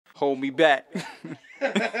hold me back. Here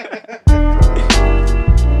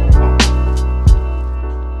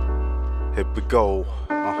we go.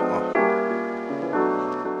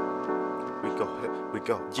 Here we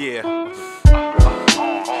go. Yeah.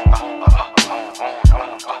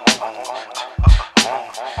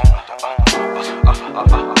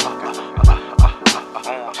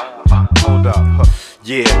 Hold up.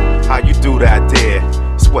 Yeah, how you do that there?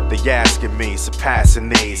 It's what they asking me, surpassing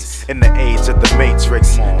these. In the age of the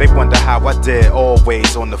Matrix, they wonder how I did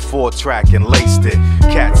always on the 4-track and laced it.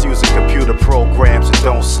 Cats using computer programs that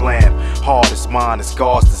don't slam. Hard as mine, it's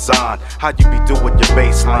God's design. How you be doing your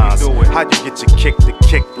bass lines? How you get your kick to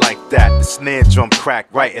kick like that? The snare drum crack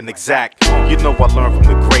right and exact. You know I learned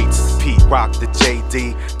from the greats. Pete Rock, the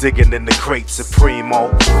JD, digging in the crates of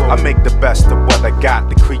Primo. I make the best of what I got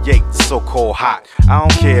to create the so-called hot. I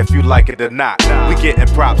don't care if you like it or not. We getting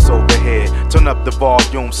props over here. Turn up the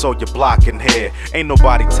volume so you're blocking here. Ain't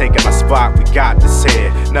nobody taking my spot, we got this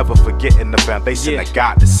here. Never forgetting the foundation, I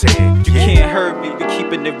got this here. You can't hurt me, we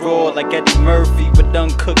keeping it raw like Eddie Murphy with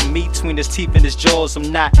uncooked meat between his teeth and his jaws.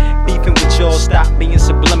 I'm not beefing with y'all, stop being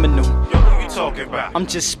subliminal. Talking about? I'm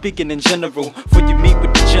just speaking in general. When you meet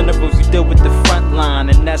with the generals, you deal with the front line,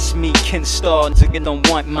 and that's me, Kenn Starr. Niggas don't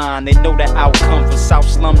want mine. They know the outcome from South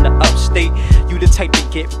Slum to Upstate. You the type to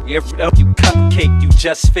get ripped up, you cupcake, you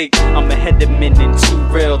just fake. I'm ahead of men and too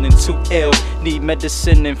real and too ill. Need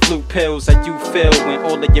medicine and flu pills. How you feel when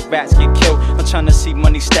all of your rats get killed? I'm trying to see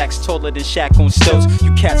money stacks taller than Shaq on stilts.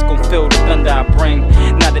 You cats gon' feel the thunder I bring.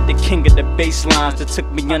 Now that the king of the bass lines that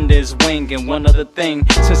took me under his wing. And one other thing,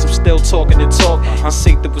 since I'm still talking to talk, I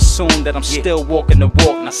say to assume that I'm still walking the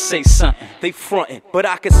walk. Now say something. They frontin', but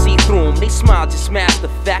I can see through them. They smile, just mask the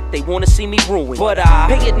fact they wanna see me ruin. But I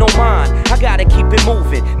pay it no mind, I gotta keep it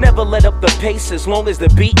moving. Never let up the pace as long as the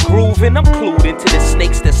beat grooving. I'm clued into the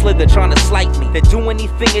snakes that slither trying to slight me. That do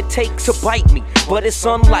anything it takes to bite me, but it's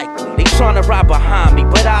unlikely. They trying to ride behind me,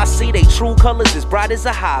 but I see they true colors as bright as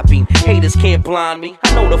a high beam. Haters can't blind me,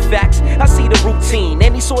 I know the facts, I see the routine.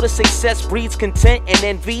 Any sort of success breeds content and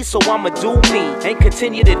envy, so I'ma do me and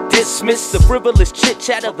continue to dismiss the frivolous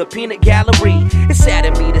chit-chat of the peanut gallery. It's sad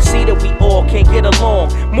to me to see that we all can't get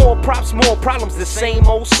along. More props, more problems, the same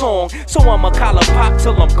old song. So I'ma collar pop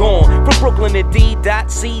till I'm gone. From Brooklyn to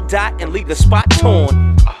D.C. and leave the spot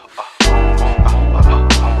torn.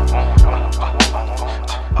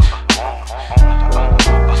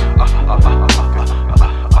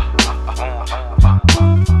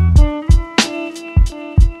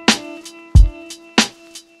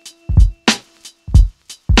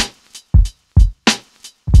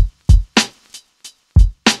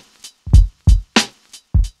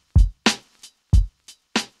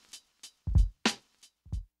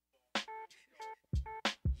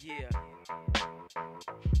 Yeah.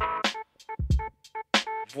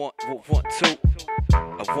 1, 2.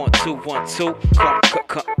 1, 2, 1, 2.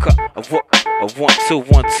 Cut. 1, 2,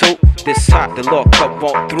 1, 2. This hot, the law come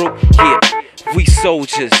on through. Yeah, we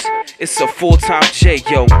soldiers. It's a full-time J,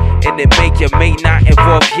 yo, and it may or may not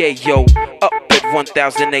involve, yeah, yo. Up at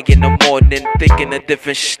 1,000 egg in the morning, thinking of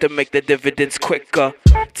different to make the dividends quicker.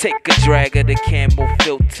 Take a drag of the camel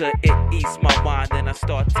filter, it ease my mind, and I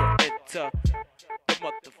start to enter the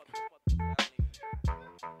motherfucker.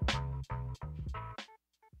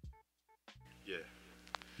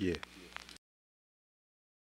 Yeah.